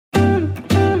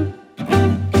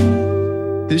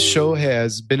This show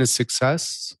has been a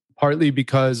success, partly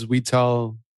because we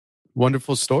tell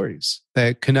wonderful stories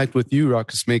that connect with you,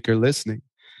 Ruckus Maker, listening.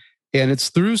 And it's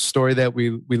through story that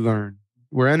we learn.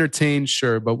 We're entertained,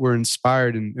 sure, but we're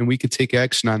inspired and we could take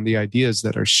action on the ideas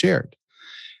that are shared.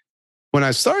 When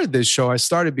I started this show, I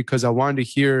started because I wanted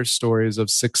to hear stories of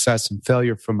success and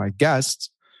failure from my guests,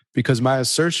 because my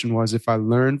assertion was if I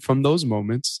learned from those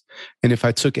moments and if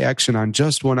I took action on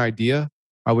just one idea,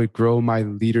 I would grow my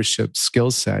leadership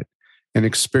skill set and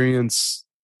experience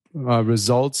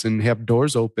results and have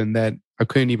doors open that I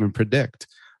couldn't even predict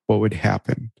what would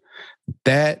happen.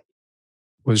 That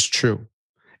was true.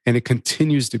 And it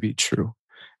continues to be true.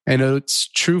 And it's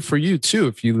true for you too,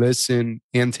 if you listen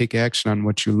and take action on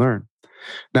what you learn.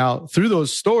 Now, through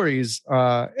those stories,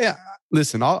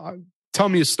 listen, tell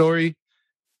me a story.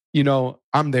 You know,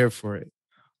 I'm there for it.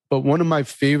 But one of my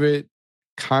favorite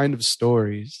kind of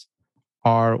stories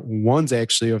are ones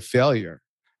actually of failure.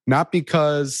 Not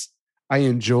because I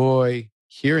enjoy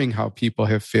hearing how people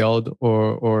have failed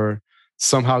or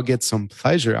somehow get some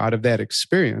pleasure out of that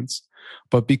experience,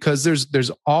 but because there's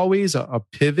always a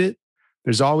pivot,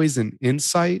 there's always an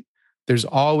insight, there's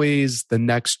always the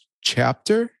next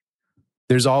chapter,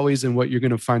 there's always in what you're going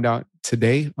to find out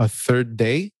today, a third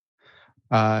day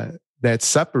that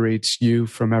separates you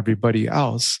from everybody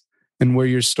else and where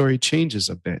your story changes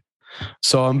a bit.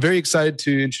 So I'm very excited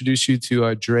to introduce you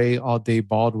to Dre All Day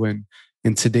Baldwin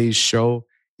in today's show.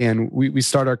 And we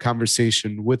start our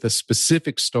conversation with a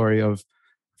specific story of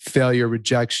failure,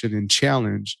 rejection, and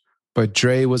challenge. But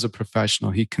Dre was a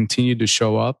professional. He continued to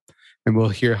show up, and we'll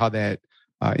hear how that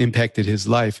impacted his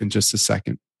life in just a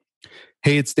second.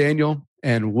 Hey, it's Daniel,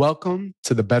 and welcome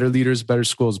to the Better Leaders, Better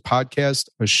Schools podcast,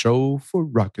 a show for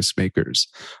ruckus makers,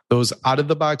 those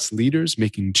out-of-the-box leaders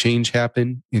making change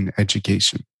happen in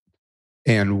education.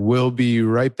 And we'll be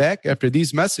right back after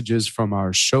these messages from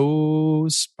our show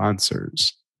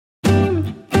sponsors.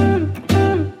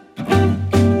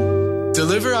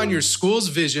 Deliver on your school's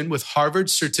vision with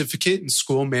Harvard's Certificate in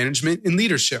School Management and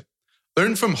Leadership.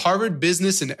 Learn from Harvard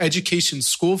Business and Education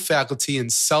School faculty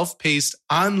in self-paced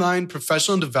online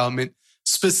professional development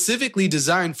specifically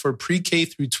designed for pre-K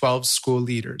through 12 school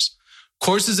leaders.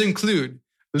 Courses include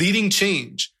Leading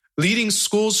Change, Leading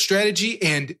School Strategy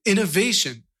and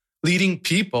Innovation, Leading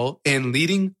People, and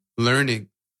Leading Learning.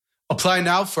 Apply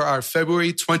now for our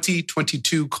February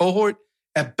 2022 cohort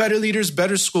at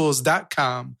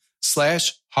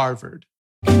betterleadersbetterschools.com/Harvard.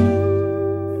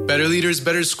 Better Leaders,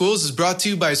 Better Schools is brought to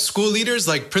you by school leaders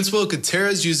like Principal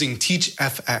Gutierrez using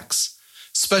TeachFX.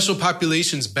 Special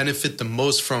populations benefit the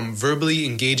most from verbally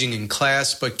engaging in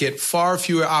class, but get far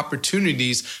fewer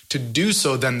opportunities to do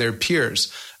so than their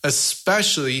peers,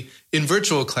 especially in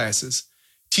virtual classes.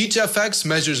 TeachFX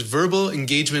measures verbal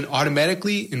engagement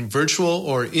automatically in virtual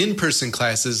or in-person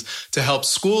classes to help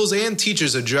schools and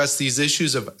teachers address these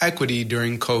issues of equity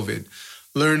during COVID.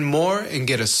 Learn more and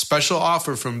get a special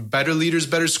offer from Better Leaders,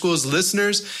 Better Schools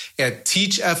listeners at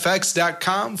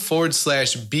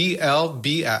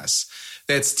teachfx.com/BLBS.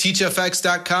 That's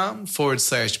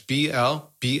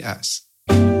teachfx.com/BLBS.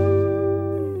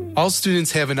 All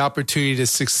students have an opportunity to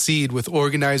succeed with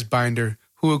Organized Binder,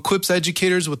 who equips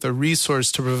educators with a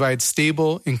resource to provide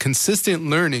stable and consistent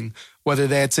learning, whether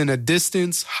that's in a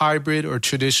distance, hybrid, or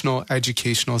traditional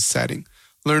educational setting.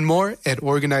 Learn more at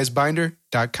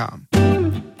organizedbinder.com.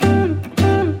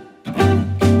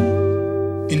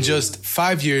 In just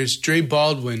 5 years, Dre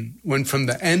Baldwin went from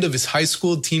the end of his high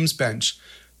school team's bench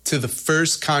to the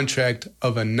first contract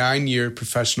of a 9-year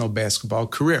professional basketball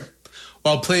career.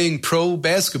 While playing pro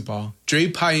basketball, Dre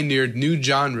pioneered new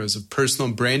genres of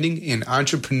personal branding and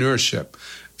entrepreneurship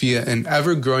via an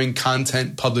ever-growing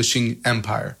content publishing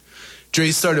empire. Dre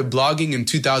started blogging in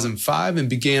 2005 and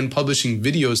began publishing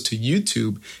videos to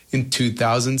YouTube in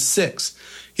 2006.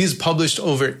 He's published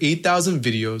over 8,000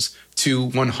 videos to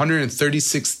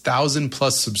 136,000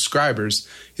 plus subscribers,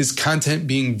 his content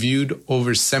being viewed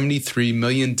over 73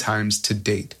 million times to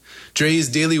date. Dre's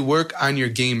Daily Work on Your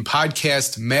Game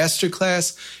podcast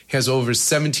masterclass has over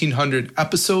 1,700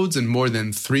 episodes and more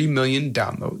than 3 million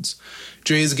downloads.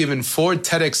 Dre has given 4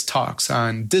 TEDx talks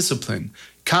on discipline,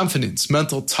 confidence,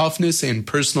 mental toughness, and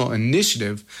personal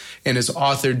initiative, and has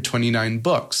authored 29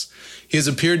 books. He has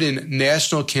appeared in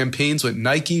national campaigns with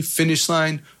Nike, Finish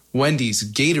Line, Wendy's,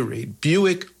 Gatorade,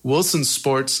 Buick, Wilson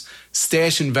Sports,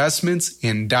 Stash Investments,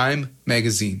 and Dime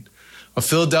Magazine. A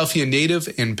Philadelphia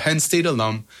native and Penn State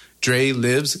alum, Dre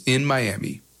lives in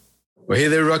Miami. Well, hey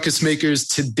there, Ruckus Makers.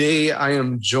 Today, I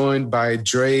am joined by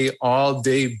Dre All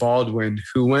Day Baldwin,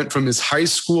 who went from his high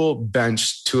school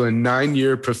bench to a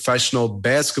 9-year professional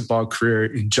basketball career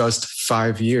in just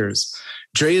 5 years.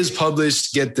 Dre has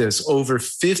published, get this, over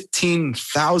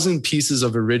 15,000 pieces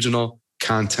of original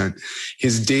content.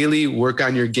 His daily Work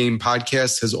on Your Game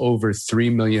podcast has over 3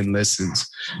 million listens.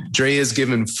 Dre has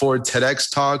given 4 TEDx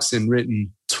talks and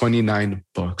written 29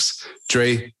 books.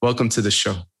 Dre, welcome to the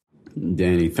show.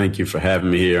 Danny, thank you for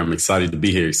having me here. I'm excited to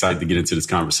be here, excited to get into this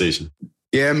conversation.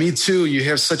 Yeah, me too. You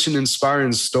have such an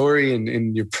inspiring story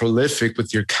and you're prolific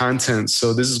with your content.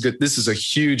 So this is good. This is a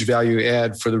huge value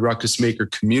add for the Ruckus Maker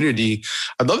community.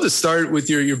 I'd love to start with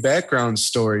your background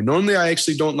story. Normally, I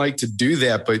actually don't like to do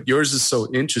that, but yours is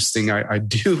so interesting. I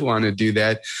do want to do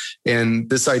that. And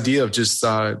this idea of just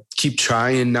keep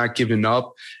trying, not giving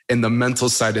up, and the mental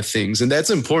side of things. And that's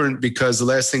important because the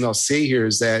last thing I'll say here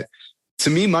is that to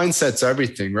me, mindset's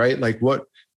everything, right? Like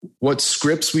what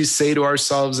scripts we say to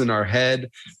ourselves in our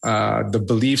head, the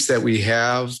beliefs that we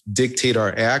have dictate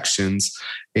our actions.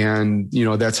 And, you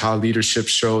know, that's how leadership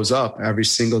shows up every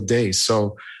single day.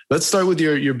 So let's start with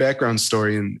your background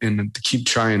story and the keep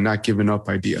trying, not giving up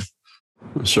idea.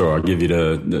 Sure. I'll give you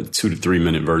the 2 to 3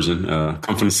 minute version.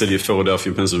 Come from the city of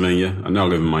Philadelphia, Pennsylvania. I now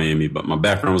live in Miami, but my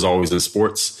background was always in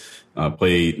sports.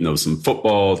 Played, some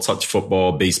football, touch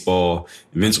football, baseball,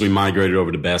 eventually migrated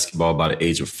over to basketball by the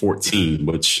age of 14,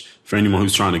 which for anyone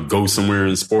who's trying to go somewhere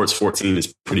in sports, 14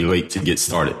 is pretty late to get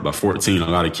started. By 14, a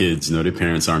lot of kids, their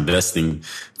parents are investing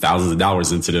thousands of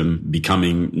dollars into them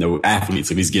becoming,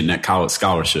 athletes, at least getting that college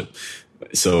scholarship.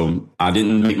 So I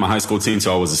didn't make my high school team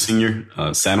until I was a senior,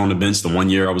 sat on the bench the 1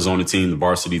 year I was on the team, the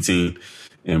varsity team.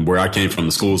 And where I came from,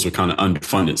 the schools were kind of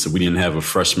underfunded. So we didn't have a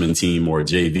freshman team or a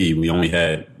JV. We only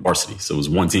had varsity. So it was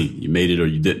one team. You made it or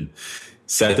you didn't.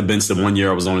 Sat the bench the 1 year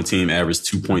I was on the team, averaged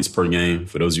 2 points per game.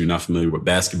 For those of you not familiar with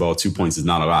basketball, 2 points is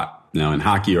not a lot. Now in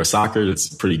hockey or soccer, it's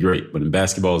pretty great, but in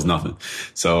basketball, it's nothing.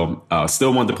 So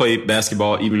still wanted to play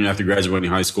basketball even after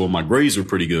graduating high school. My grades were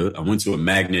pretty good. I went to a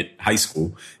magnet high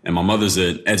school and my mother's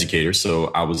an educator. So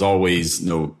I was always,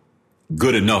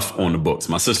 good enough on the books.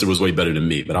 My sister was way better than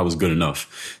me, but I was good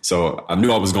enough. So I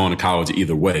knew I was going to college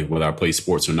either way, whether I played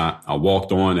sports or not. I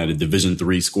walked on at a Division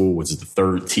III school, which is the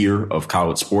 3rd tier of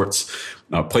college sports.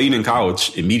 Played in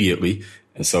college immediately.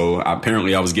 And so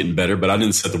apparently I was getting better, but I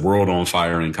didn't set the world on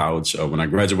fire in college. When I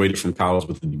graduated from college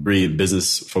with a degree in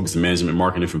business, focused in management and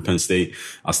marketing from Penn State,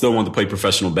 I still wanted to play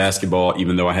professional basketball,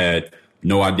 even though I had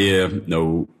no idea,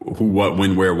 who, what,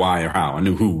 when, where, why, or how. I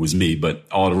knew who was me, but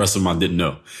all the rest of them I didn't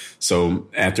know. So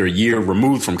after a year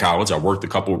removed from college, I worked a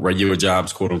couple regular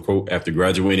jobs, quote unquote, after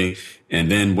graduating,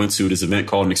 and then went to this event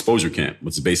called an exposure camp,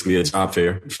 which is basically a job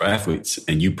fair for athletes.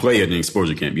 And you play at an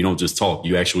exposure camp. You don't just talk,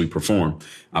 you actually perform.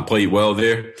 I played well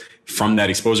there. From that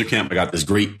exposure camp, I got this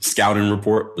great scouting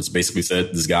report, which basically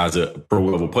said this guy's a pro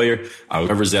level player. I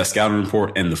leveraged that scouting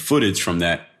report and the footage from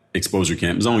that exposure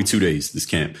camp. It was only 2 days, this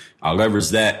camp. I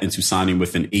leveraged that into signing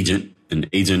with an agent. An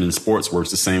agent in sports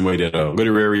works the same way that a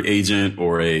literary agent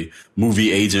or a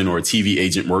movie agent or a TV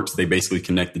agent works. They basically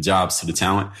connect the jobs to the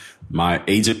talent. My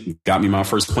agent got me my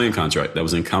first playing contract. That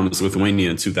was in Kaunas, Lithuania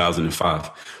in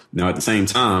 2005. Now, at the same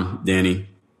time, Danny,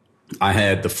 I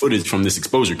had the footage from this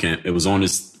exposure camp. It was on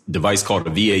this device called a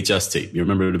VHS tape. You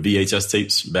remember the VHS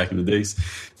tapes back in the days?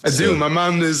 I do. My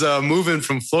mom is moving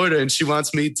from Florida and she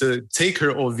wants me to take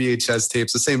her old VHS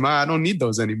tapes and say, Ma, I don't need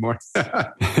those anymore.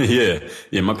 Yeah.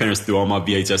 My parents threw all my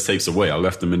VHS tapes away. I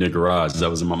left them in their garage.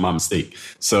 That was my mistake.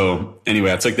 So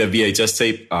anyway, I took that VHS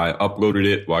tape. I uploaded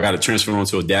it. Well, I got it transferred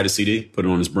onto a data CD, put it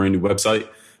on this brand new website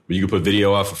where you can put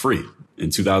video out for free. In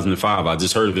 2005, I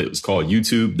just heard of it. It was called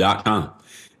youtube.com.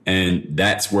 And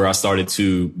that's where I started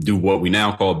to do what we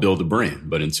now call build a brand.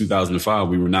 But in 2005,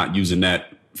 we were not using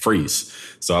that phrase.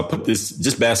 So I put this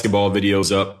just basketball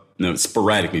videos up,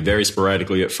 sporadically, very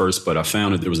sporadically at first. But I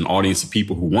found that there was an audience of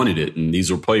people who wanted it. And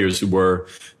these were players who were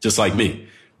just like me.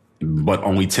 But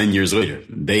only 10 years later,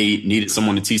 they needed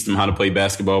someone to teach them how to play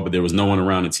basketball, but there was no one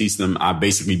around to teach them. I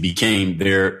basically became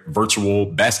their virtual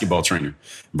basketball trainer,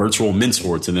 virtual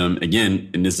mentor to them. Again,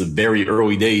 in this very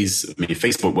early days, I mean,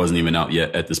 Facebook wasn't even out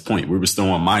yet at this point. We were still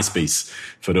on MySpace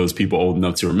for those people old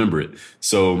enough to remember it.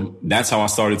 So that's how I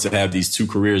started to have these two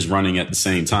careers running at the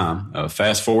same time.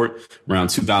 Fast forward around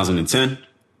 2010.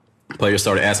 Players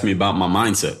started asking me about my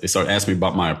mindset. They started asking me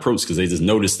about my approach because they just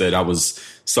noticed that I was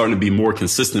starting to be more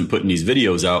consistent putting these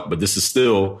videos out. But this is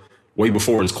still way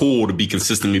before it's cool to be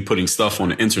consistently putting stuff on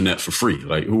the internet for free.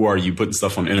 Like, who are you putting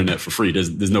stuff on the internet for free?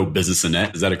 There's no business in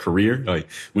that. Is that a career? Like,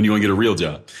 when you want to get a real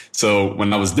job? So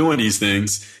when I was doing these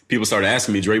things, people started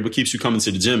asking me, Dre, what keeps you coming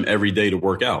to the gym every day to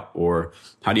work out? Or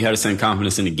how do you have the same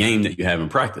confidence in the game that you have in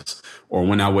practice? Or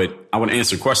when I would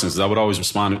answer questions, because I would always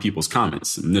respond to people's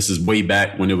comments. And this is way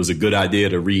back when it was a good idea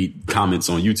to read comments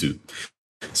on YouTube.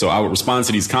 So I would respond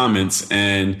to these comments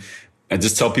and I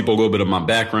just tell people a little bit of my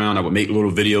background. I would make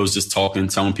little videos just talking,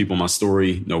 telling people my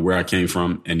story, where I came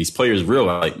from. And these players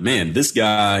realize, like, man, this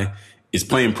guy is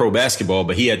playing pro basketball,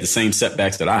 but he had the same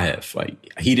setbacks that I have.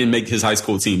 Like, he didn't make his high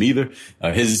school team either.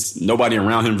 Nobody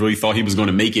around him really thought he was going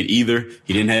to make it either.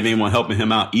 He didn't have anyone helping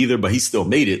him out either, but he still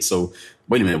made it. So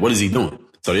wait a minute, what is he doing?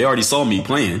 So they already saw me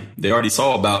playing. They already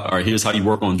saw about, all right, here's how you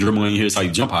work on dribbling. Here's how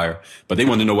you jump higher. But they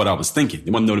wanted to know what I was thinking.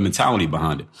 They wanted to know the mentality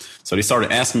behind it. So they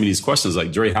started asking me these questions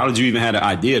like, Dre, how did you even have the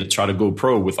idea to try to go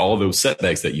pro with all those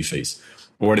setbacks that you face?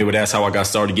 Or they would ask how I got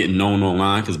started getting known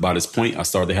online, because by this point, I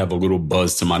started to have a little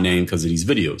buzz to my name because of these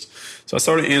videos. So I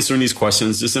started answering these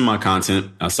questions just in my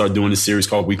content. I started doing a series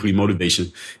called Weekly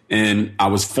Motivation. And I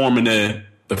was forming the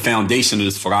foundation of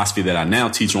this philosophy that I now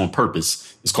teach on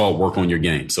purpose. It's called Work on Your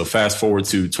Game. So fast forward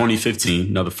to 2015,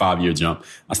 another 5-year jump.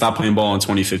 I stopped playing ball in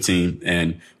 2015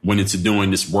 and went into doing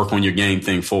this Work on Your Game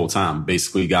thing full time.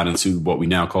 Basically got into what we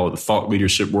now call the thought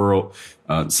leadership world.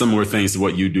 Similar things to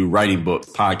what you do, writing books,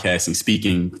 podcasting,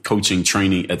 speaking, coaching,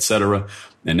 training, etc.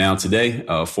 And now today,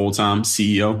 full-time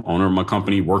CEO, owner of my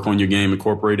company, Work on Your Game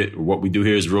Incorporated. What we do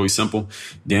here is really simple.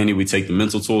 Danny, we take the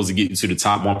mental tools to get you to the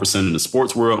top 1% in the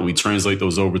sports world, and we translate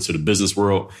those over to the business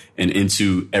world and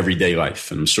into everyday life.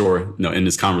 And I'm sure, in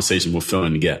this conversation, we'll fill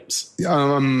in the gaps.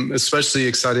 I'm especially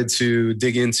excited to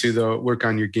dig into the Work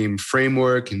on Your Game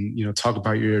framework and, talk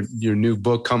about your new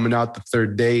book coming out, The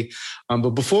Third Day.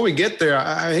 But before we get there,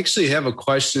 I actually have a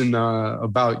question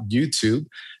about YouTube.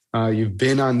 You've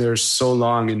been on there so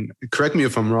long, and correct me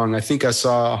if I'm wrong, I think I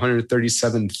saw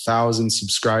 137,000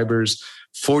 subscribers,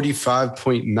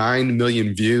 45.9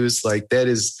 million views. Like,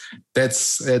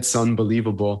 that's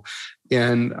unbelievable.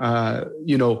 And,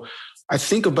 I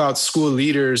think about school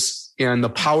leaders and the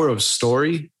power of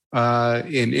story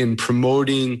in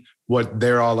promoting what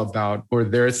they're all about, or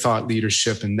their thought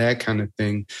leadership and that kind of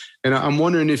thing. And I'm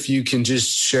wondering if you can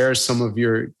just share some of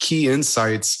your key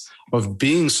insights of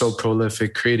being so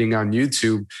prolific, creating on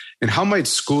YouTube, and how might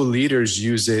school leaders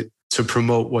use it to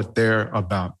promote what they're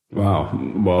about? Wow.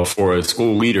 Well, for a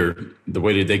school leader, the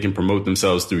way that they can promote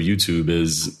themselves through YouTube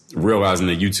is realizing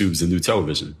that YouTube's the new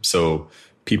television. So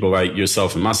people like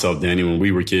yourself and myself, Danny, when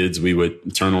we were kids, we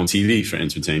would turn on TV for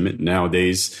entertainment.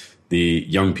 Nowadays, the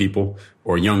young people,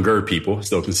 or younger people,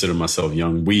 still consider myself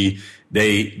young,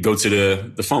 they go to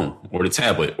the phone or the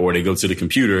tablet, or they go to the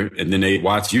computer and then they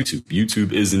watch YouTube.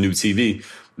 YouTube is the new TV.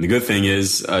 And the good thing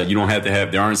is you don't have to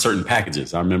there aren't certain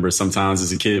packages. I remember sometimes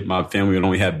as a kid, my family would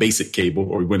only have basic cable,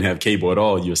 or we wouldn't have cable at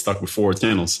all. You're stuck with 4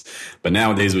 channels. But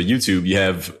nowadays with YouTube, you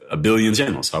have a billion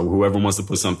channels, whoever wants to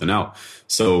put something out.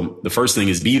 So the first thing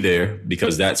is be there,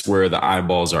 because that's where the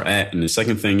eyeballs are at. And the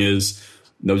second thing is,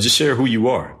 just share who you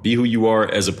are. Be who you are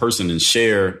as a person, and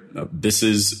share, this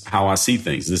is how I see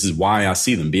things. This is why I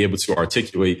see them. Be able to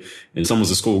articulate. And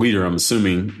someone's a school leader, I'm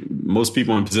assuming most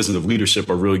people in positions of leadership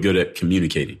are really good at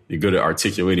communicating. They're good at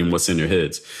articulating what's in their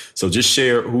heads. So just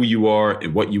share who you are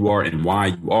and what you are and why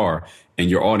you are. And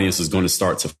your audience is going to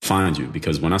start to find you.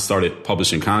 Because when I started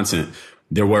publishing content,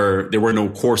 there were no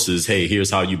courses. Hey,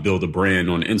 here's how you build a brand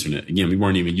on the internet. Again, we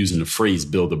weren't even using the phrase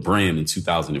build a brand in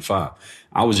 2005.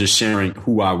 I was just sharing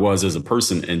who I was as a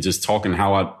person and just talking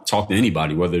how I talk to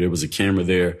anybody, whether there was a camera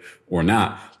there or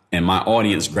not. And my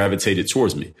audience gravitated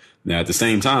towards me. Now, at the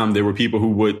same time, there were people who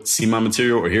would see my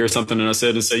material or hear something that I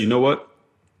said and say, you know what?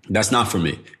 That's not for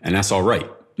me. And that's all right.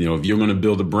 If you're going to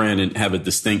build a brand and have a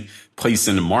distinct place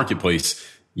in the marketplace,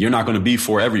 you're not going to be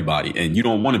for everybody, and you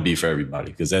don't want to be for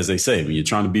everybody, because as they say, when you're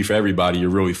trying to be for everybody, you're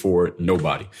really for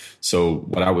nobody. So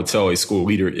what I would tell a school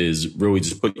leader is really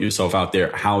just put yourself out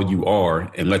there how you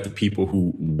are, and let the people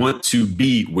who want to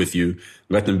be with you,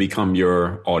 let them become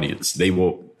your audience. They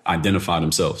will identify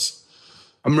themselves.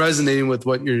 I'm resonating with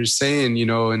what you're saying,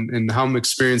 and how I'm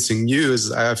experiencing you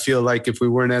is I feel like if we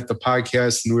weren't at the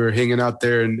podcast and we were hanging out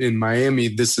there in Miami,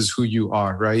 this is who you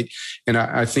are, right? And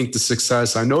I think the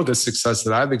success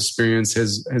that I've experienced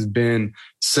has been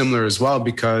similar as well,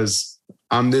 because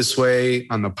I'm this way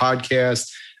on the podcast,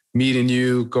 meeting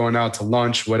you, going out to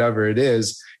lunch, whatever it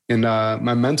is. And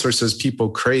my mentor says people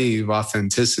crave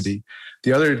authenticity.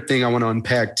 the other thing I want to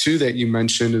unpack too that you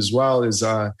mentioned as well is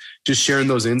just sharing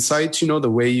those insights, the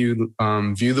way you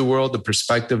view the world, the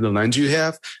perspective, the lens you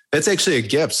have. That's actually a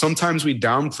gift. Sometimes we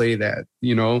downplay that.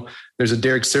 There's a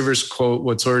Derek Sivers quote,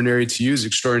 "What's ordinary to you is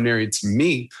extraordinary to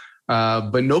me."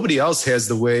 But nobody else has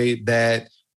the way that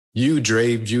you,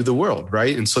 Dre, view the world,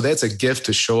 right? And so that's a gift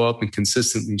to show up and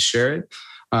consistently share it.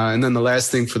 And then the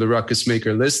last thing for the ruckus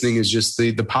maker listening is just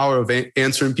the power of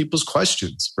answering people's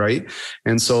questions, right?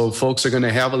 And so folks are going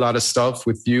to have a lot of stuff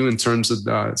with you in terms of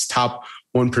top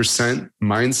 1%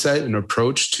 mindset and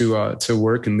approach to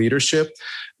work and leadership.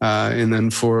 And then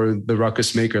for the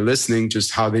ruckus maker listening,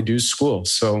 just how they do school.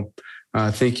 So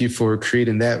thank you for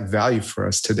creating that value for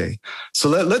us today. So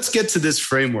let's get to this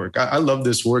framework. I love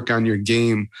this work on your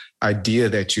game idea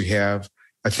that you have.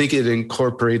 I think it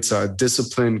incorporates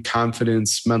discipline,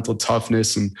 confidence, mental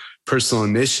toughness, and personal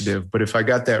initiative. But if I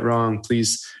got that wrong,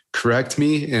 please correct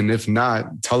me. And if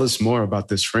not, tell us more about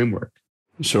this framework.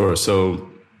 Sure. So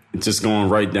just going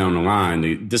right down the line,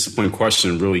 the discipline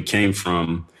question really came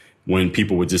from when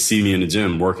people would just see me in the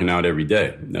gym working out every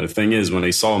day. Now, the thing is, when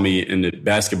they saw me in the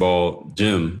basketball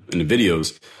gym in the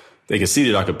videos, they could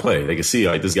see that I could play. They could see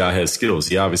like this guy has skills.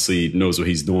 He obviously knows what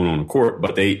he's doing on the court,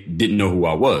 but they didn't know who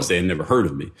I was. They had never heard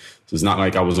of me. So it's not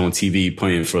like I was on TV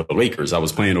playing for the Lakers. I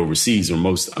was playing overseas, where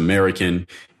most American,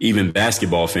 even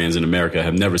basketball fans in America,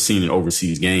 have never seen an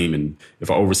overseas game. And if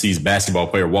an overseas basketball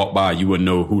player walked by, you wouldn't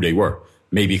know who they were.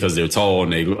 Maybe because they're tall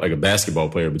and they look like a basketball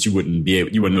player, but you wouldn't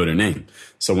know their name.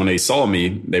 So when they saw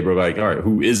me, they were like, all right,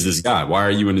 who is this guy? Why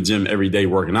are you in the gym every day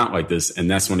working out like this? And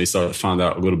that's when they started to find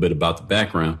out a little bit about the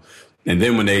background. And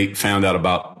then when they found out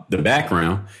about the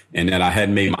background and that I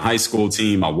hadn't made my high school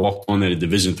team, I walked on at a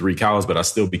Division III college, but I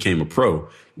still became a pro.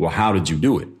 Well, how did you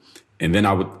do it? And then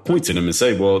I would point to them and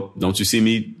say, well, don't you see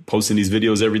me posting these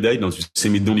videos every day? Don't you see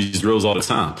me doing these drills all the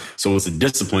time? So it's a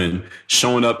discipline,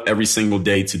 showing up every single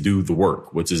day to do the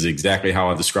work, which is exactly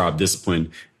how I describe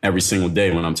discipline every single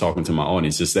day when I'm talking to my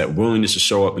audience. Just that willingness to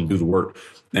show up and do the work.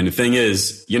 And the thing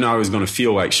is, you're not always going to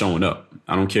feel like showing up.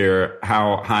 I don't care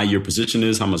how high your position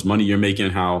is, how much money you're making,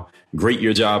 how great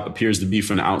your job appears to be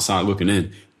from the outside looking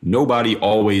in. Nobody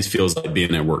always feels like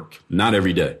being at work, not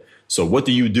every day. So what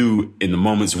do you do in the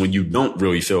moments when you don't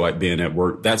really feel like being at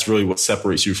work? That's really what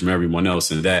separates you from everyone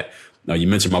else. And that, you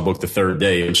mentioned my book, The Third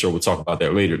Day. I'm sure we'll talk about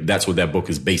that later. That's what that book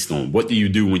is based on. What do you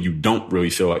do when you don't really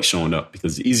feel like showing up?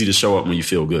 Because it's easy to show up when you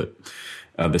feel good.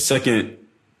 The second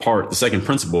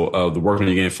principle of the working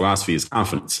on your game philosophy is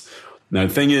confidence. Now,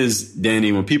 the thing is,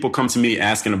 Danny, when people come to me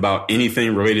asking about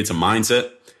anything related to mindset,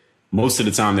 most of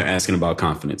the time they're asking about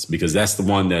confidence, because that's the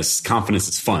one confidence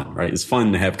is fun, right? It's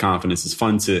fun to have confidence. It's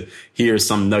fun to hear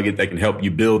some nugget that can help you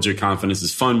build your confidence.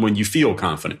 It's fun when you feel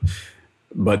confident.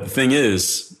 But the thing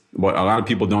is, what a lot of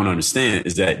people don't understand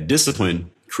is that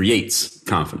discipline creates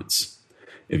confidence.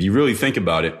 If you really think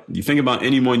about it, you think about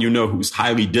anyone you know who's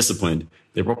highly disciplined,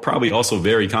 they're probably also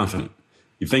very confident.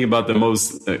 You think about the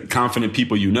most confident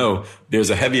people you know, there's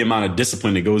a heavy amount of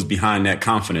discipline that goes behind that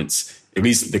confidence. At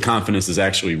least the confidence is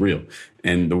actually real.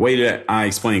 And the way that I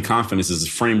explain confidence is a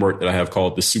framework that I have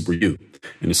called the super you.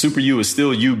 And the super you is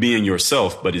still you being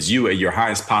yourself, but it's you at your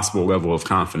highest possible level of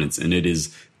confidence. And it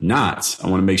is not, I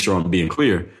want to make sure I'm being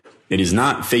clear, it is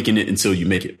not faking it until you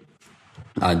make it.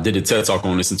 I did a TED Talk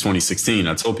on this in 2016.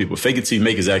 I told people fake it till you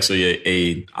make is actually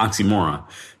a oxymoron,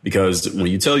 because when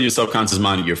you tell your subconscious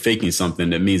mind that you're faking something,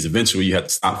 that means eventually you have to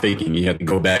stop faking. You have to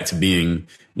go back to being,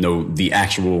 the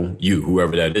actual you,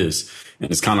 whoever that is.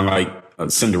 And it's kind of like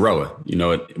Cinderella,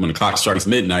 when the clock strikes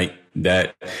midnight,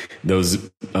 that those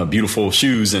beautiful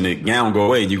shoes and the gown go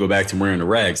away and you go back to wearing the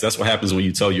rags. That's what happens when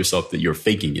you tell yourself that you're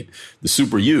faking it. The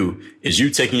super you is you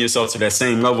taking yourself to that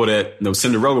same level that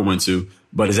Cinderella went to,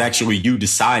 but it's actually you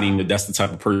deciding that that's the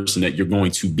type of person that you're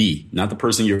going to be, not the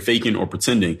person you're faking or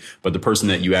pretending, but the person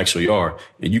that you actually are.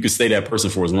 And you can stay that person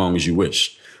for as long as you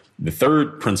wish. The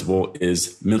third principle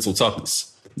is mental toughness.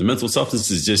 The mental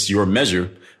toughness is just your measure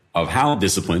of how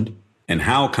disciplined and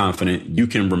how confident you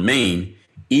can remain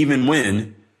even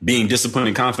when being disciplined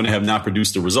and confident have not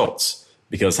produced the results.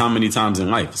 Because how many times in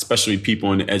life, especially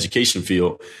people in the education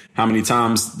field, how many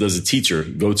times does a teacher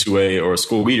go to or a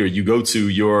school leader, you go to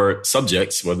your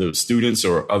subjects, whether it's students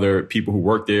or other people who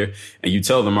work there, and you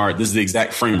tell them, all right, this is the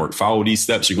exact framework. Follow these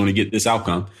steps. You're going to get this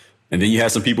outcome. And then you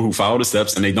have some people who follow the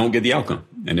steps and they don't get the outcome.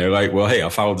 And they're like, well, hey, I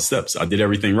followed the steps. I did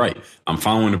everything right. I'm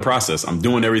following the process. I'm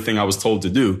doing everything I was told to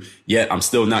do, yet I'm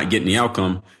still not getting the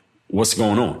outcome. What's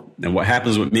going on? And what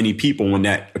happens with many people when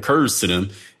that occurs to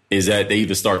them is that they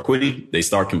either start quitting, they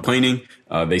start complaining,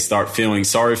 they start feeling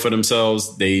sorry for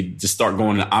themselves. They just start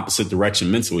going in the opposite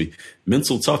direction mentally.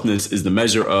 Mental toughness is the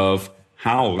measure of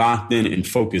how locked in and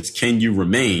focused can you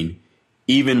remain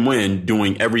even when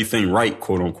doing everything right,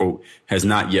 quote unquote, has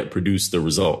not yet produced the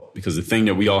result? Because the thing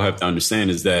that we all have to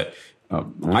understand is that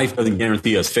life doesn't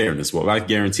guarantee us fairness. What life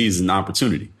guarantees is an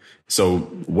opportunity. So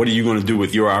what are you going to do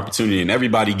with your opportunity? And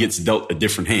everybody gets dealt a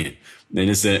different hand. And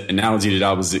it's an analogy that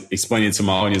I was explaining to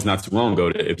my audience not too long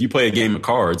ago. That if you play a game of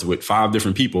cards with 5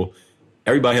 different people,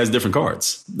 everybody has different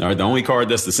cards. All right. The only card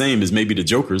that's the same is maybe the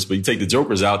Jokers, but you take the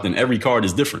Jokers out, then every card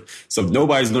is different. So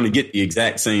nobody's going to get the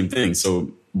exact same thing.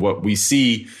 So what we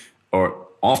see, or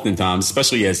oftentimes,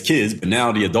 especially as kids, but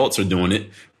now the adults are doing it,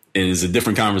 and it's a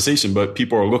different conversation, but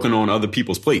people are looking on other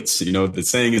people's plates. You know, the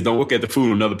saying is don't look at the food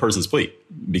on another person's plate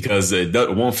because it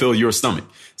won't fill your stomach.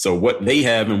 So what they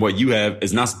have and what you have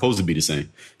is not supposed to be the same.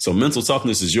 So mental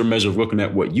toughness is your measure of looking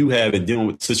at what you have and dealing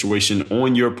with the situation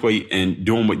on your plate and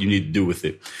doing what you need to do with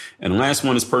it. And the last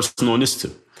one is personal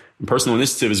initiative. And personal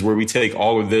initiative is where we take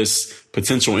all of this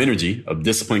potential energy of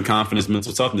discipline, confidence,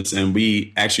 mental toughness, and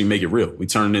we actually make it real. We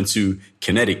turn it into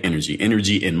kinetic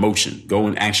energy in motion. Go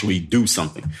and actually do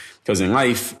something. Because in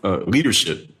life,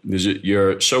 leadership,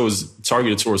 your show is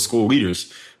targeted towards school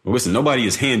leaders. But listen, nobody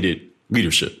is handed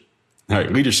leadership. All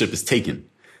right, leadership is taken.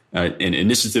 And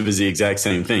initiative is the exact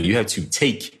same thing. You have to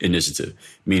take initiative,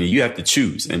 meaning you have to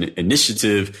choose. And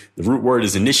initiative, the root word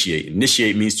is initiate.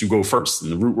 Initiate means to go first.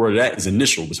 And the root word of that is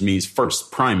initial, which means first,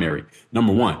 primary.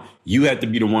 Number one, you have to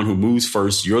be the one who moves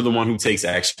first. You're the one who takes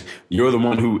action. You're the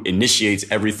one who initiates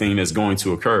everything that's going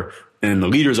to occur. And the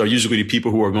leaders are usually the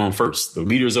people who are going first. The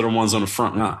leaders are the ones on the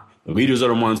front line. The leaders are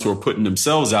the ones who are putting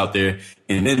themselves out there.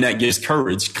 And then that gives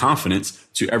courage, confidence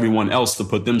to everyone else to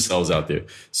put themselves out there.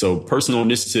 So personal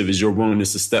initiative is your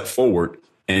willingness to step forward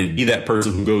and be that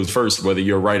person who goes first, whether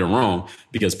you're right or wrong,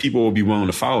 because people will be willing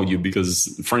to follow you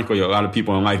because, frankly, a lot of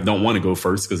people in life don't want to go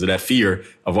first because of that fear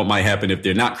of what might happen if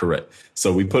they're not correct.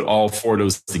 So we put all 4 of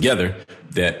those together,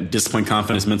 that discipline,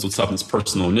 confidence, mental toughness,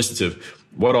 personal initiative.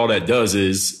 What all that does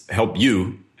is help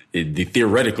you.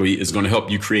 Theoretically is going to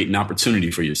help you create an opportunity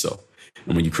for yourself.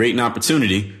 And when you create an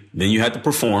opportunity, then you have to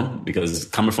perform, because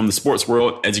coming from the sports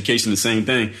world, education, the same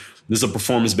thing. This is a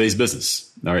performance-based business.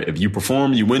 All right. If you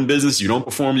perform, you win business. You don't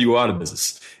perform, you go out of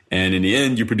business. And in the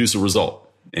end, you produce a result.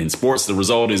 In sports, the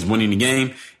result is winning the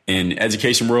game. In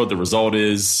education world, the result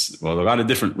is, well, a lot of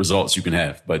different results you can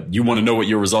have, but you want to know what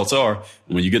your results are.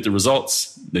 And when you get the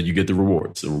results, then you get the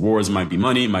rewards. The rewards might be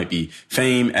money, might be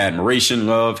fame, admiration,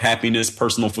 love, happiness,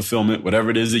 personal fulfillment,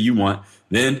 whatever it is that you want.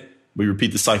 Then we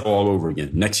repeat the cycle all over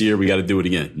again. Next year, we got to do it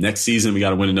again. Next season, we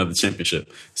got to win another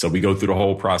championship. So we go through the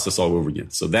whole process all over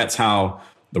again. So that's how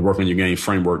the Work on Your Game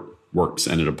framework works,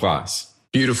 and it applies.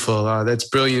 Beautiful. That's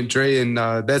brilliant, Dre. And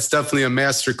that's definitely a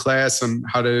master class on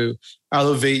how to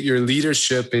elevate your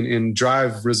leadership and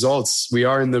drive results. We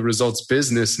are in the results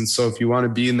business. And so if you want to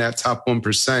be in that top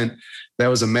 1%, that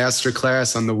was a master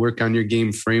class on the Work on Your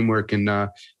Game framework, and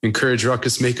encourage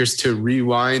ruckus makers to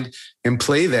rewind and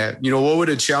play that. You know, what would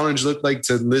a challenge look like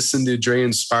to listen to Dre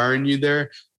inspiring you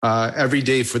there every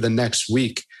day for the next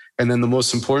week? And then the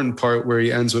most important part where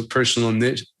he ends with personal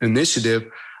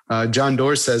initiative, John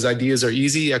Doerr says ideas are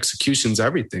easy, execution's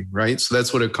everything, right? So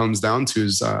that's what it comes down to,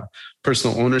 is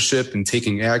personal ownership and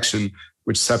taking action,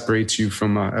 which separates you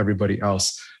from everybody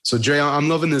else. So Dre, I'm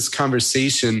loving this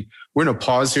conversation. We're going to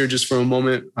pause here just for a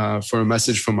moment for a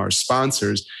message from our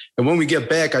sponsors. And when we get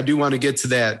back, I do want to get to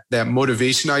that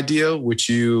motivation idea, which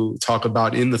you talk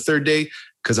about in the third day,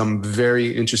 because I'm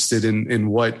very interested in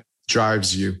what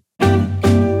drives you.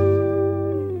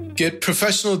 Get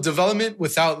professional development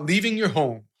without leaving your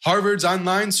home. Harvard's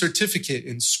online certificate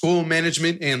in school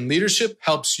management and leadership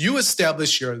helps you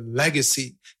establish your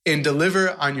legacy and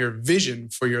deliver on your vision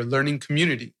for your learning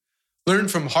community. Learn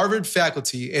from Harvard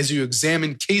faculty as you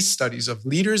examine case studies of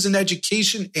leaders in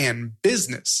education and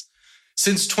business.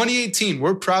 Since 2018,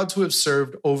 we're proud to have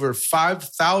served over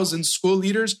 5,000 school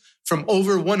leaders from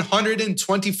over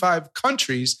 125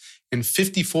 countries and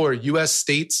 54 U.S.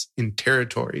 states and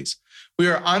territories. We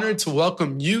are honored to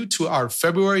welcome you to our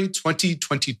February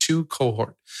 2022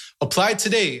 cohort. Apply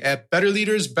today at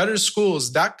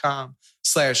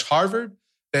betterleadersbetterschools.com/Harvard.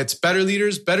 That's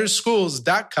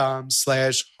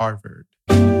betterleadersbetterschools.com/Harvard.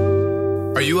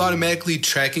 Are you automatically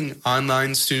tracking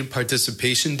online student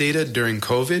participation data during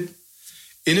COVID?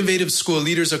 Innovative school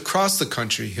leaders across the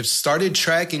country have started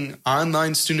tracking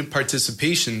online student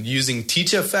participation using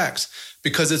TeachFX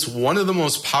because it's one of the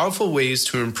most powerful ways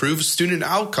to improve student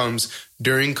outcomes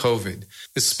during COVID,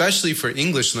 especially for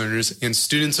English learners and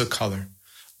students of color.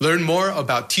 Learn more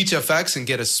about TeachFX and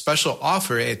get a special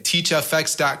offer at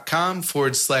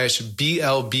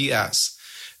teachfx.com/BLBS.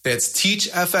 That's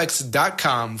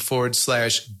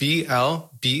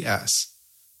teachfx.com/BLBS.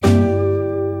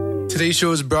 Today's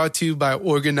show is brought to you by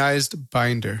Organized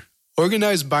Binder.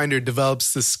 Organized Binder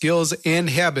develops the skills and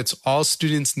habits all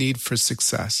students need for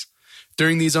success.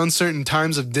 During these uncertain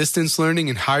times of distance learning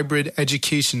and hybrid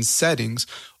education settings,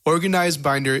 Organized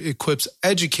Binder equips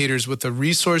educators with a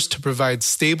resource to provide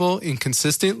stable and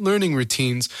consistent learning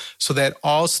routines so that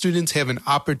all students have an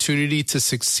opportunity to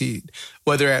succeed,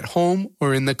 whether at home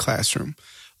or in the classroom.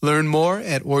 Learn more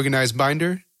at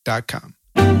organizedbinder.com.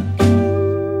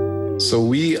 So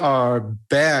we are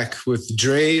back with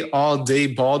Dre All Day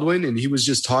Baldwin, and he was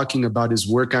just talking about his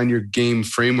Work on Your Game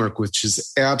framework, which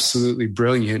is absolutely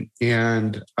brilliant.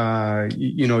 And,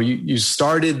 you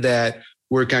started that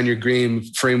Work on Your Game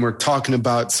framework talking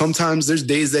about sometimes there's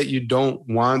days that you don't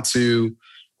want to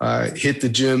hit the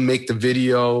gym, make the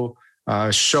video,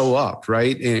 show up,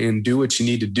 right? And do what you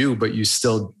need to do, but you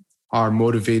still are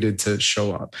motivated to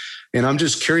show up. And I'm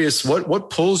just curious, what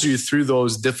pulls you through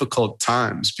those difficult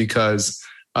times? Because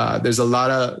there's a lot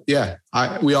of,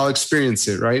 we all experience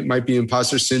it, right? Might be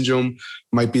imposter syndrome,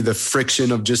 might be the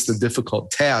friction of just a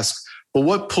difficult task. But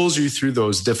what pulls you through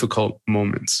those difficult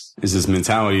moments? It's this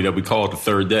mentality that we call the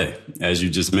third day, as you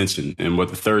just mentioned. And what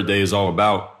the third day is all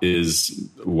about is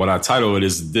what I title it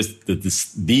is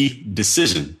the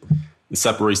decision that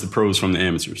separates the pros from the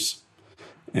amateurs.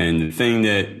 And the thing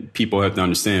that people have to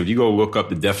understand, if you go look up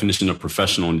the definition of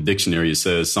professional in the dictionary, it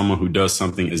says someone who does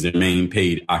something as their main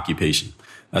paid occupation.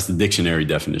 That's the dictionary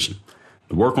definition.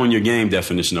 The Work on Your Game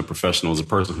definition of professional is a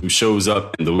person who shows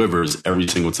up and delivers every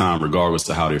single time, regardless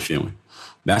of how they're feeling.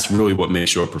 That's really what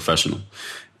makes you a professional.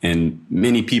 And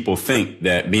many people think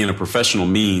that being a professional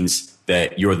means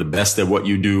that you're the best at what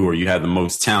you do, or you have the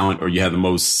most talent, or you have the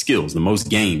most skills, the most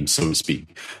game, so to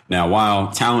speak. Now,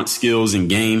 while talent, skills, and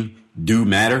game do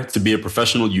matter to be a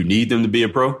professional, you need them to be a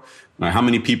pro. Right, how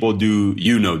many people do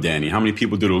you know, Danny? How many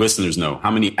people do the listeners know?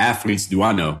 How many athletes do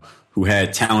I know who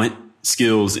had talent,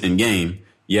 skills, and game,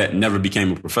 yet never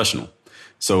became a professional?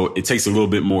 So it takes a little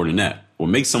bit more than that. What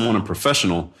makes someone a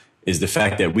professional is the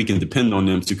fact that we can depend on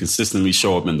them to consistently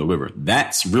show up and deliver.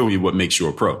 That's really what makes you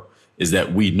a pro, is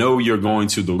that we know you're going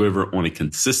to deliver on a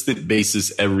consistent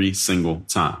basis every single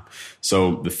time.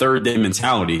 So the third day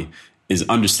mentality is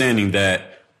understanding that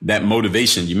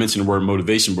motivation, you mentioned the word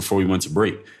motivation before we went to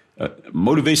break.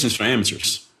 Motivation is for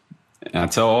amateurs. And I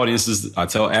tell audiences, I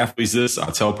tell athletes this, I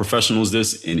tell professionals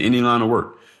this in any line of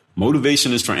work.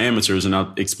 Motivation is for amateurs, and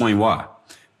I'll explain why.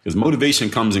 Because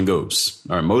motivation comes and goes.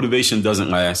 All right, motivation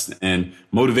doesn't last, and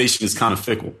motivation is kind of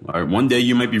fickle. All right, one day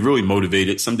you might be really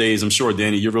motivated. Some days, I'm sure,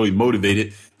 Danny, you're really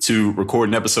motivated to record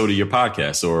an episode of your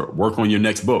podcast, or work on your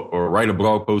next book, or write a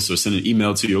blog post, or send an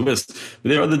email to your list. But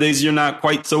there are other days you're not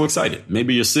quite so excited.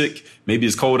 Maybe you're sick. Maybe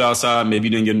it's cold outside. Maybe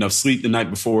you didn't get enough sleep the night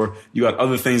before. You got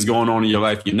other things going on in your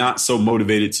life. You're not so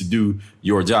motivated to do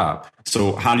your job.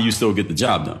 So how do you still get the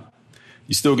job done?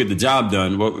 You still get the job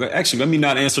done. Well, actually, let me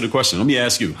not answer the question. Let me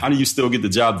ask you, how do you still get the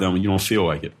job done when you don't feel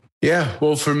like it? Yeah,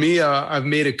 well, for me, I've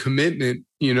made a commitment,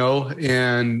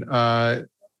 and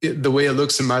the way it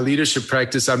looks in my leadership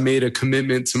practice, I've made a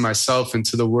commitment to myself and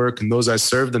to the work and those I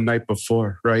served the night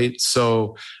before, right?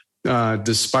 So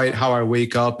despite how I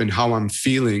wake up and how I'm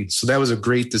feeling, so that was a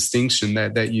great distinction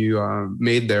that you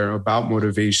made there about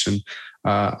motivation.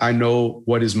 I know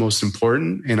what is most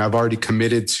important, and I've already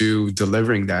committed to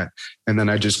delivering that. And then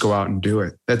I just go out and do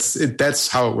it. That's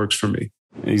how it works for me.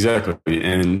 Exactly.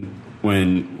 And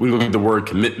when we look at the word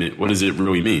commitment, what does it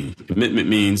really mean? Commitment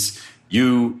means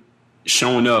you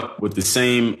showing up with the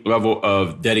same level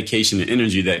of dedication and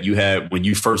energy that you had when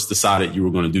you first decided you were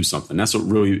going to do something. That's what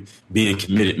really being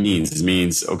committed means. It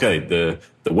means, okay, the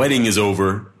wedding is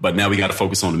over, but now we got to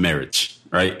focus on the marriage.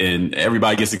 Right. And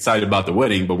everybody gets excited about the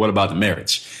wedding, but what about the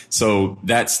marriage? So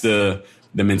that's the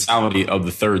mentality of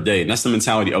the third day. And that's the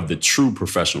mentality of the true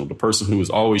professional, the person who is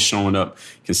always showing up,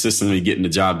 consistently getting the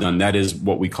job done. That is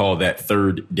what we call that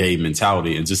third day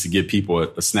mentality. And just to give people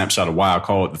a snapshot of why I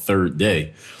call it the third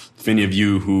day, if any of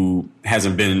you who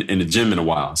hasn't been in the gym in a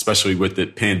while, especially with the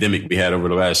pandemic we had over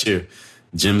the last year,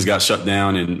 gyms got shut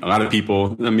down, and a lot of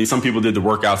people, some people did the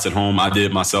workouts at home. I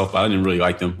did myself, but I didn't really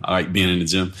like them. I like being in the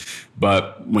gym.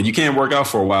 But when you can't work out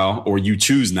for a while, or you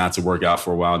choose not to work out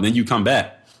for a while, and then you come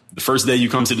back, the first day you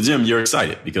come to the gym, you're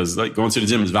excited because going to the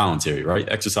gym is voluntary, right?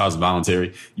 Exercise is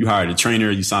voluntary. You hired a trainer,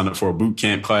 you signed up for a boot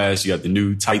camp class, you got the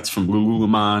new tights from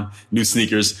Lululemon, new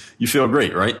sneakers. You feel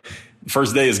great, right? The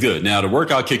first day is good. Now, the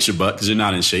workout kicks your butt because you're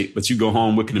not in shape, but you go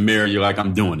home, look in the mirror, you're like,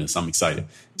 I'm doing this. I'm excited.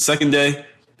 Second day,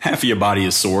 half of your body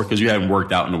is sore because you haven't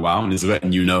worked out in a while and it's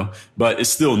letting you know, but it's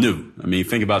still new. I mean,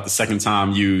 think about the second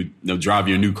time you drive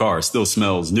your new car, it still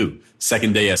smells new.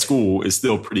 Second day at school is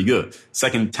still pretty good.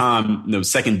 Second time,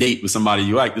 second date with somebody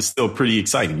you like is still pretty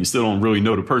exciting. You still don't really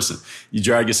know the person. You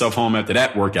drag yourself home after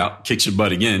that workout, kicks your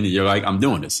butt again, and you're like, I'm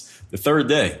doing this. The third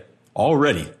day,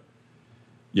 already,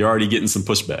 you're already getting some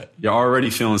pushback. You're already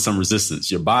feeling some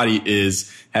resistance. Your body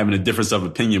is having a difference of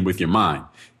opinion with your mind.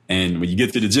 And when you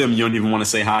get to the gym, you don't even want to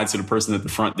say hi to the person at the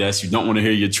front desk. You don't want to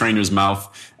hear your trainer's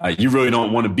mouth. You really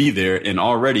don't want to be there. And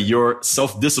already your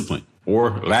self-discipline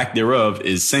or lack thereof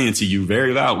is saying to you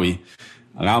very loudly,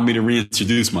 allow me to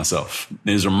reintroduce myself.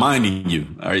 It is reminding you,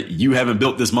 all right, you haven't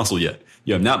built this muscle yet.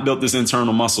 You have not built this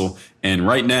internal muscle. And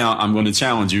right now I'm going to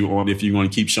challenge you on if you're going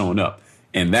to keep showing up.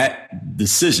 And that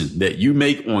decision that you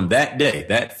make on that day,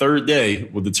 that third day,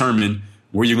 will determine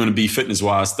where you're going to be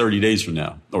fitness-wise 30 days from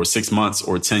now or 6 months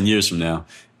or 10 years from now.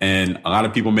 And a lot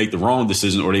of people make the wrong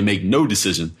decision or they make no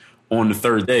decision on the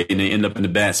third day and they end up in a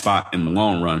bad spot in the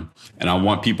long run. And I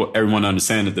want everyone to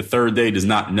understand that the third day does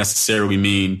not necessarily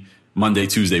mean Monday,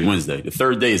 Tuesday, Wednesday. The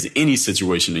third day is any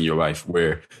situation in your life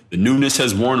where the newness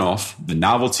has worn off, the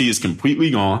novelty is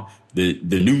completely gone, the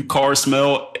new car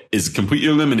smell is completely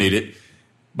eliminated,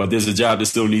 but there's a job that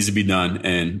still needs to be done.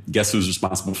 And guess who's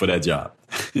responsible for that job?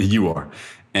 You are.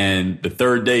 And the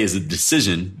third day is a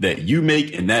decision that you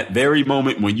make in that very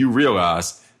moment when you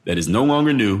realize that is no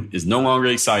longer new, is no longer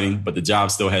exciting, but the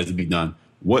job still has to be done.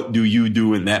 What do you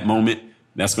do in that moment?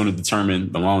 That's going to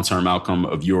determine the long-term outcome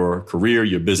of your career,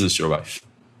 your business, your life.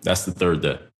 That's the third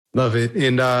day. Love it.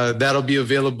 And that'll be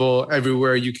available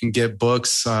everywhere you can get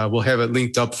books. We'll have it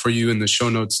linked up for you in the show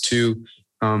notes too.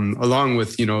 Along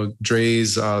with,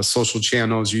 Dre's social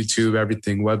channels, YouTube,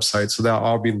 everything, website. So that'll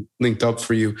all be linked up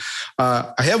for you.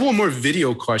 I have one more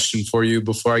video question for you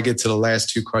before I get to the last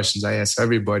two questions I ask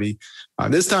everybody.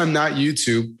 This time, not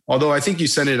YouTube, although I think you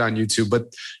sent it on YouTube,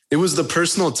 but it was the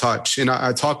personal touch. And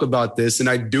I talk about this and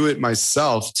I do it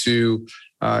myself to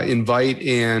invite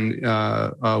and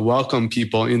welcome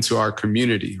people into our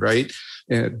community, right?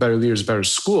 Better Leaders, Better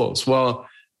Schools. Well,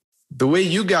 the way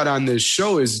you got on this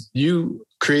show is you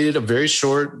created a very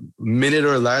short minute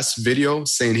or less video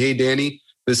saying, hey, Danny,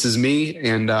 this is me.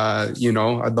 And,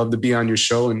 I'd love to be on your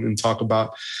show and talk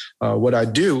about what I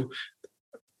do.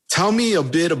 Tell me a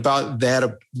bit about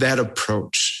that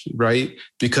approach, right?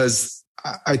 Because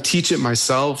I teach it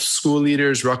myself. School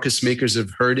leaders, ruckus makers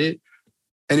have heard it.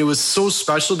 And it was so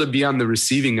special to be on the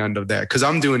receiving end of that because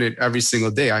I'm doing it every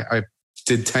single day. I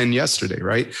did 10 yesterday,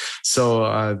 right?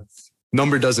 So,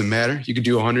 number doesn't matter. You could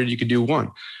do 100, you could do 1.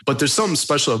 But there's something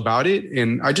special about it.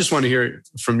 And I just want to hear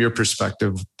from your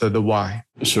perspective, the why.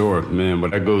 Sure, man.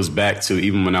 But that goes back to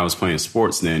even when I was playing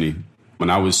sports, Danny, when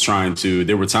I was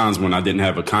there were times when I didn't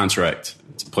have a contract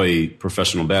to play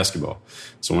professional basketball.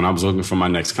 So when I was looking for my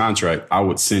next contract, I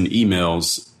would send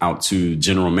emails out to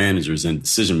general managers and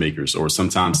decision makers, or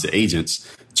sometimes to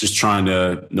agents, just trying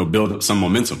to build up some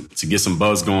momentum to get some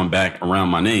buzz going back around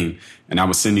my name. And I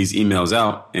would send these emails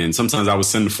out. And sometimes I would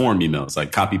send the form emails,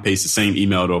 like copy paste the same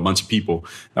email to a bunch of people.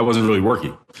 That wasn't really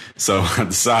working. So I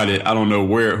decided, I don't know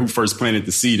who first planted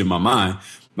the seed in my mind.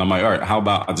 And I'm like, all right, how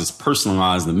about I just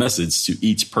personalize the message to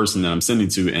each person that I'm sending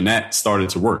to? And that started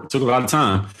to work. It took a lot of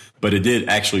time, but it did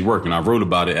actually work. And I wrote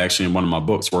about it actually in one of my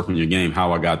books, Working Your Game,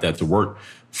 how I got that to work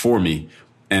for me.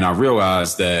 And I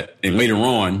realized that, and later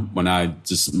on, when I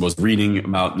just was reading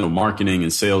about marketing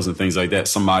and sales and things like that,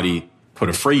 somebody put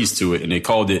a phrase to it and they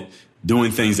called it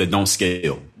doing things that don't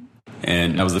scale.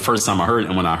 And that was the first time I heard it.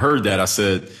 And when I heard that, I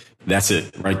said, that's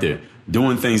it right there.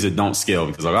 Doing things that don't scale,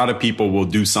 because a lot of people will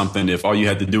do something. If all you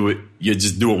had to do it, you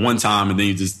just do it one time and then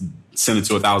you just send it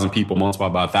to 1,000 people, multiply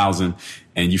by 1,000,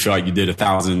 and you feel like you did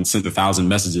 1,000, sent 1,000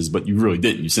 messages, but you really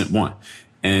didn't. You sent one.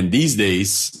 And these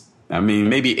days, I mean,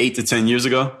 maybe 8 to 10 years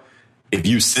ago, if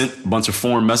you sent a bunch of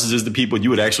form messages to people,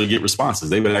 you would actually get responses.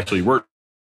 They would actually work.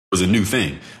 It was a new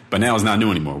thing, but now it's not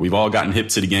new anymore. We've all gotten hip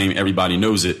to the game. Everybody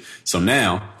knows it. So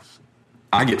now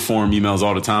I get form emails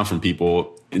all the time from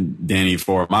people, Danny,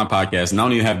 for my podcast, and I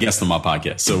don't even have guests on my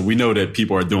podcast. So we know that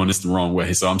people are doing this the wrong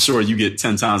way. So I'm sure you get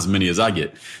 10 times as many as I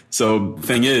get. So the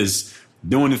thing is,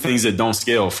 doing the things that don't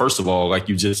scale, first of all, like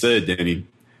you just said, Danny,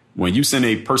 when you send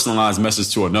a personalized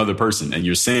message to another person and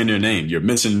you're saying their name, you're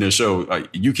mentioning their show,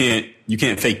 you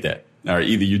can't fake that. All right,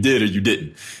 either you did or you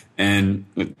didn't. And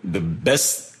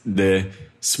the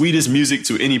sweetest music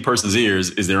to any person's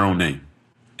ears is their own name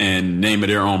and name of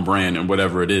their own brand and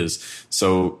whatever it is.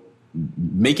 So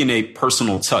making a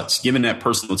personal touch, giving that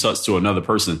personal touch to another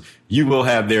person, you will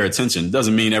have their attention.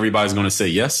 Doesn't mean everybody's going to say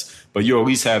yes, but you'll at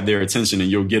least have their attention,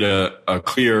 and you'll get a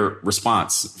clear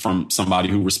response from somebody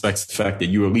who respects the fact that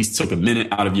you at least took a minute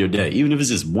out of your day, even if it's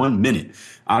just 1 minute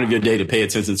out of your day to pay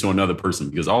attention to another person,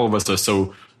 because all of us are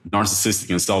so narcissistic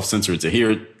and self-centered. To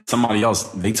hear somebody else,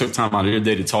 they took time out of their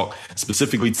day to talk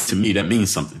specifically to me, that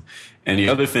means something. And the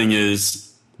other thing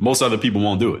is, most other people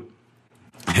won't do it.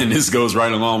 And this goes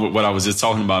right along with what I was just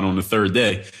talking about on the third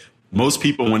day. Most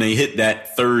people, when they hit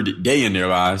that third day in their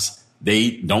lives,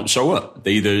 they don't show up.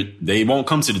 They won't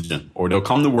come to the gym, or they'll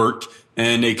come to work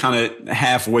and they kind of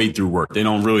halfway through work. They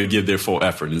don't really give their full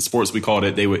effort. In sports, we call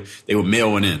it, they would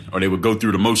mail it in, or they would go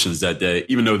through the motions that day.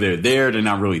 Even though they're there, they're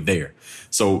not really there.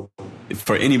 So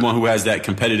for anyone who has that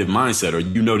competitive mindset, or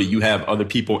you know that you have other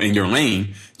people in your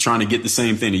lane trying to get the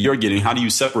same thing that you're getting, how do you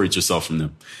separate yourself from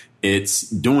them? It's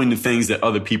doing the things that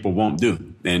other people won't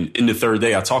do. And in the third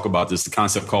day, I talk about this, the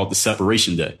concept called the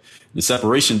separation day. The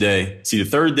separation day, see, the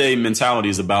third day mentality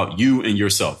is about you and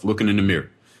yourself, looking in the mirror.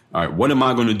 All right, what am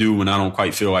I going to do when I don't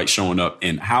quite feel like showing up?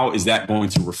 And how is that going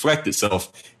to reflect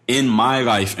itself in my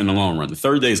life in the long run? The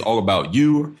third day is all about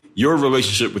you, your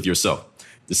relationship with yourself.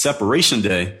 The separation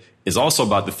day is also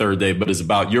about the third day, but it's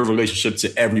about your relationship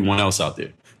to everyone else out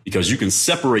there. Because you can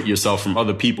separate yourself from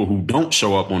other people who don't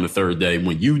show up on the third day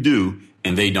when you do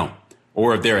and they don't.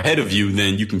 Or if they're ahead of you,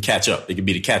 then you can catch up. It could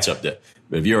be the catch up day.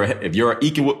 But if you're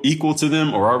equal to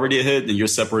them or already ahead, then you're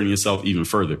separating yourself even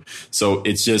further. So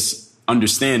it's just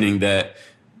understanding that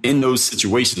in those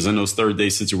situations, in those third day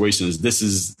situations,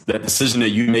 that decision that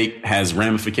you make has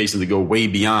ramifications that go way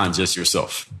beyond just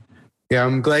yourself. Yeah,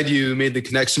 I'm glad you made the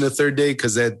connection to third day,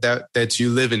 because that's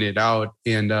you living it out.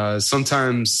 And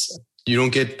sometimes you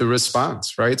don't get the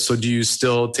response, right? So do you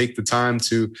still take the time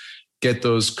to get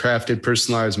those crafted,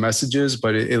 personalized messages?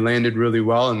 But it landed really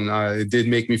well, and it did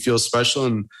make me feel special.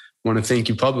 And I want to thank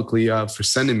you publicly for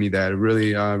sending me that. It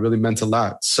really meant a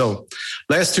lot. So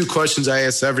last two questions I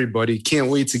ask everybody. Can't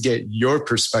wait to get your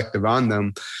perspective on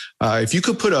them. If you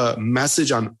could put a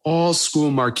message on all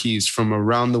school marquees from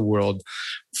around the world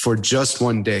for just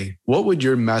one day, what would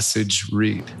your message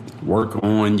read? Work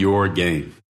on your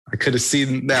game. I could have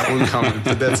seen that one coming,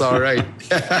 but that's all right.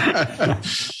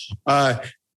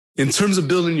 In terms of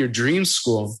building your dream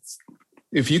school,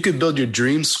 if you could build your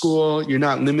dream school, you're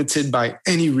not limited by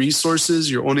any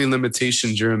resources. Your only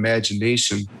limitation is your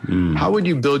imagination. How would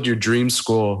you build your dream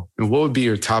school, and what would be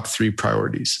your top 3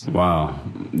 priorities? Wow,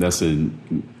 that's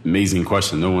an amazing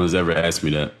question. No one's ever asked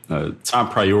me that.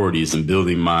 Top priorities in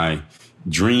building my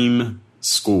dream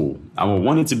school. I would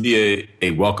want it to be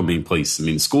a welcoming place. I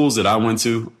mean, schools that I went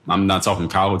to, I'm not talking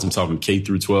college, I'm talking K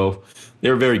through 12.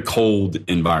 They're very cold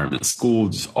environments. School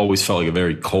just always felt like a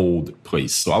very cold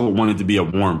place. So I would want it to be a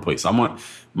warm place. I want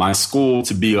my school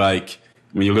to be like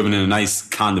when you're living in a nice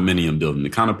condominium building, the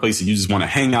kind of place that you just want to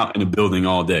hang out in a building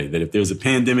all day. That if there's a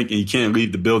pandemic and you can't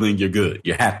leave the building, you're good.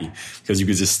 You're happy because you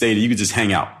could just stay there. You could just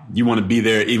hang out. You want to be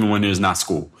there even when there's not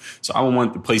school. So I would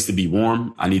want the place to be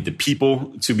warm. I need the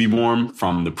people to be warm,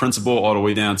 from the principal all the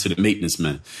way down to the maintenance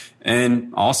men.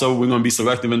 And also we're going to be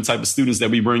selective in the type of students that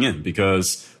we bring in,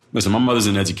 because listen, my mother's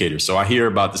an educator, so I hear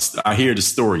the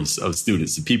stories of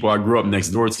students, the people I grew up next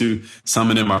door to. Some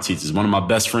of them are teachers. One of my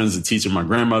best friends is a teacher. My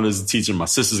grandmother's a teacher. My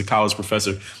sister's a college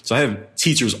professor. So I have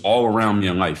teachers all around me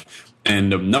in life.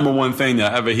 And the number one thing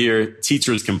that I ever hear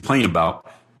teachers complain about,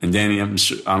 and Danny,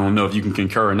 I don't know if you can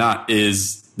concur or not,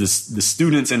 is the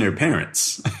students and their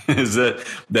parents. Is that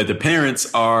the parents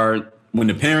are, when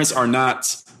the parents are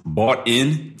not bought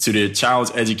in to their child's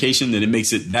education, then it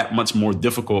makes it that much more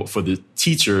difficult for the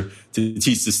teacher to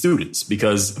teach the students,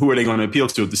 because who are they going to appeal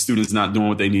to if the student's not doing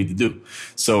what they need to do?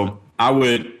 So I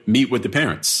would meet with the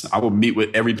parents. I would meet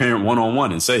with every parent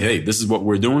one-on-one and say, hey, this is what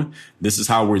we're doing. This is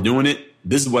how we're doing it.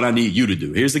 This is what I need you to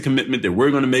do. Here's the commitment that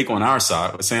we're going to make on our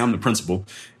side. Let's say I'm the principal,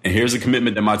 and here's the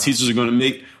commitment that my teachers are going to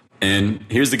make. And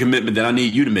here's the commitment that I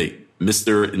need you to make,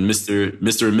 Mr. and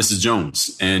Mrs.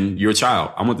 Jones, and your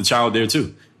child. I want the child there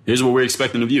too. Here's what we're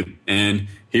expecting of you. And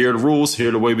here are the rules. Here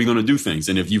are the way we're going to do things.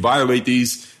 And if you violate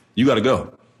these, you got to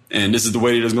go. And this is the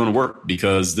way that it's going to work,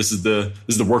 because this is the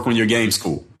work on your game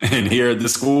school. And here at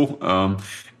this school,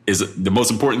 is the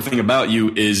most important thing about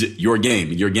you is your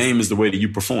game. Your game is the way that you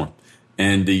perform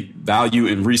and the value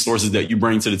and resources that you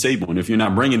bring to the table. And if you're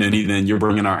not bringing any, then you're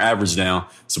bringing our average down.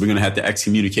 So we're going to have to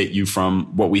excommunicate you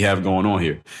from what we have going on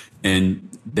here. And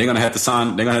they're going to have to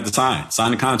sign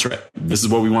the contract. This is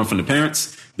what we want from the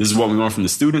parents. This is what we want from the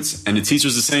students, and the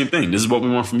teachers, the same thing. This is what we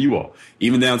want from you all,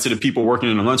 even down to the people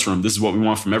working in the lunchroom. This is what we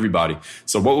want from everybody.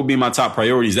 So what would be my top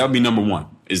priorities? That would be number one,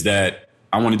 is that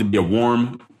I want it to be a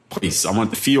warm place. I want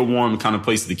the feel warm kind of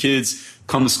place the kids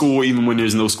come to school even when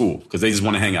there's no school because they just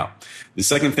want to hang out. The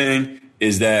second thing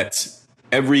is that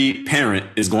every parent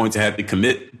is going to have to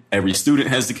commit. Every student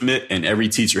has to commit and every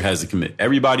teacher has to commit.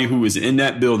 Everybody who is in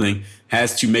that building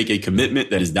has to make a commitment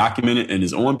that is documented and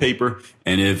is on paper.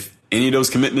 And if any of those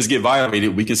commitments get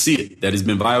violated, we can see it. That has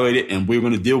been violated and we're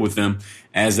going to deal with them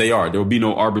as they are. There will be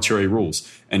no arbitrary rules.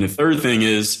 And the third thing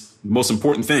is the most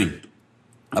important thing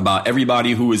about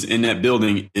everybody who is in that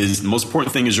building is the most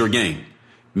important thing is your game,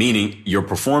 meaning your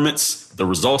performance, the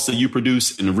results that you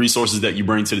produce and the resources that you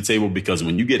bring to the table. Because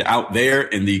when you get out there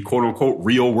in the quote unquote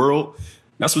real world,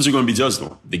 that's what you're going to be judged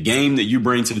on. The game that you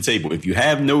bring to the table. If you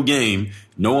have no game,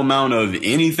 no amount of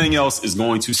anything else is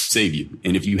going to save you.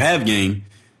 And if you have game,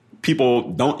 people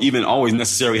don't even always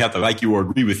necessarily have to like you or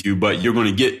agree with you, but you're going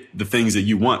to get the things that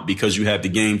you want because you have the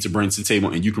game to bring to the table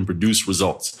and you can produce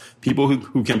results. People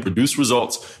who can produce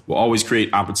results will always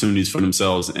create opportunities for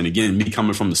themselves. And again, me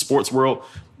coming from the sports world,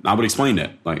 I would explain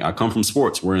that. Like, I come from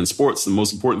sports. Where in sports, the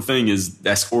most important thing is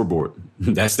that scoreboard.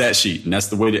 That's that sheet. And that's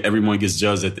the way that everyone gets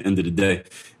judged at the end of the day.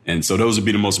 And so those would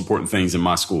be the most important things in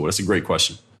my school. That's a great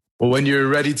question. Well, when you're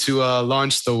ready to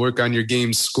launch the Work on Your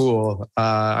Game school,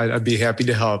 I'd be happy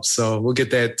to help. So we'll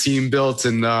get that team built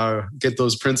and get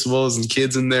those principals and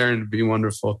kids in there, and it'd be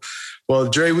wonderful. Well,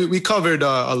 Dre, we covered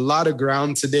a lot of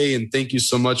ground today, and thank you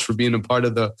so much for being a part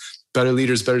of the Better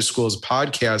Leaders, Better Schools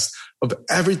podcast. Of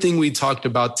everything we talked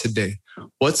about today,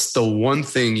 what's the one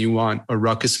thing you want a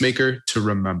ruckus maker to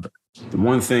remember? The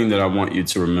one thing that I want you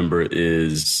to remember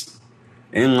is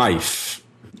in life,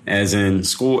 as in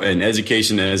school and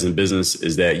education, as in business,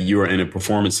 is that you are in a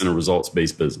performance and a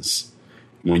results-based business.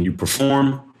 When you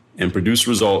perform and produce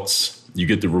results, you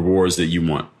get the rewards that you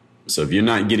want. So if you're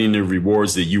not getting the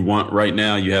rewards that you want right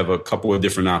now, you have a couple of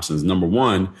different options. Number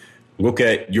one, look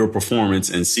at your performance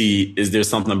and see, is there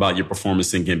something about your performance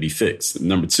that can be fixed?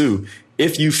 Number two,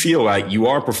 if you feel like you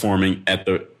are performing at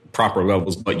the proper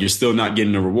levels, but you're still not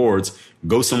getting the rewards,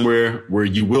 go somewhere where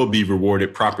you will be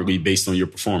rewarded properly based on your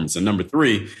performance. And number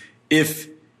three, if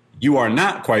you are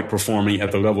not quite performing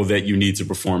at the level that you need to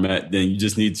perform at, then you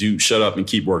just need to shut up and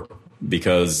keep working,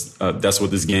 because that's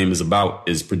what this game is about,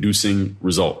 is producing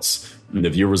results. And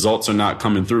if your results are not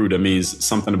coming through, that means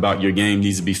something about your game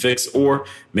needs to be fixed, or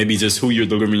maybe just who you're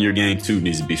delivering your game to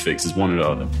needs to be fixed. It's one or the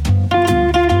other.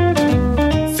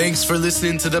 Thanks for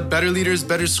listening to the Better Leaders,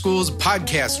 Better Schools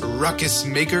podcast, Ruckus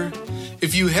Maker.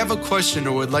 If you have a question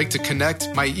or would like to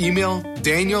connect, my email,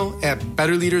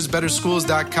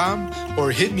 daniel@betterleadersbetterschools.com,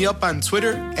 or hit me up on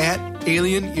Twitter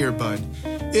 @AlienEarbud.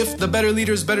 If the Better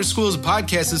Leaders, Better Schools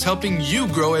podcast is helping you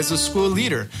grow as a school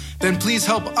leader, then please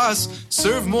help us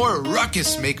serve more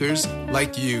ruckus makers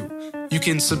like you. You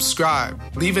can subscribe,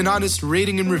 leave an honest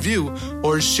rating and review,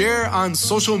 or share on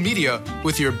social media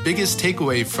with your biggest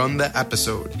takeaway from the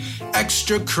episode.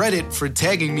 Extra credit for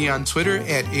tagging me on Twitter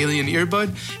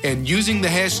 @AlienEarbud and using the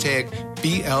hashtag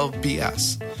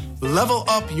BLBS. Level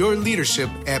up your leadership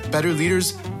at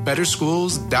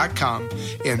betterleadersbetterschools.com,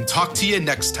 and talk to you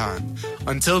next time.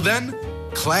 Until then,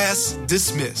 class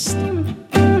dismissed.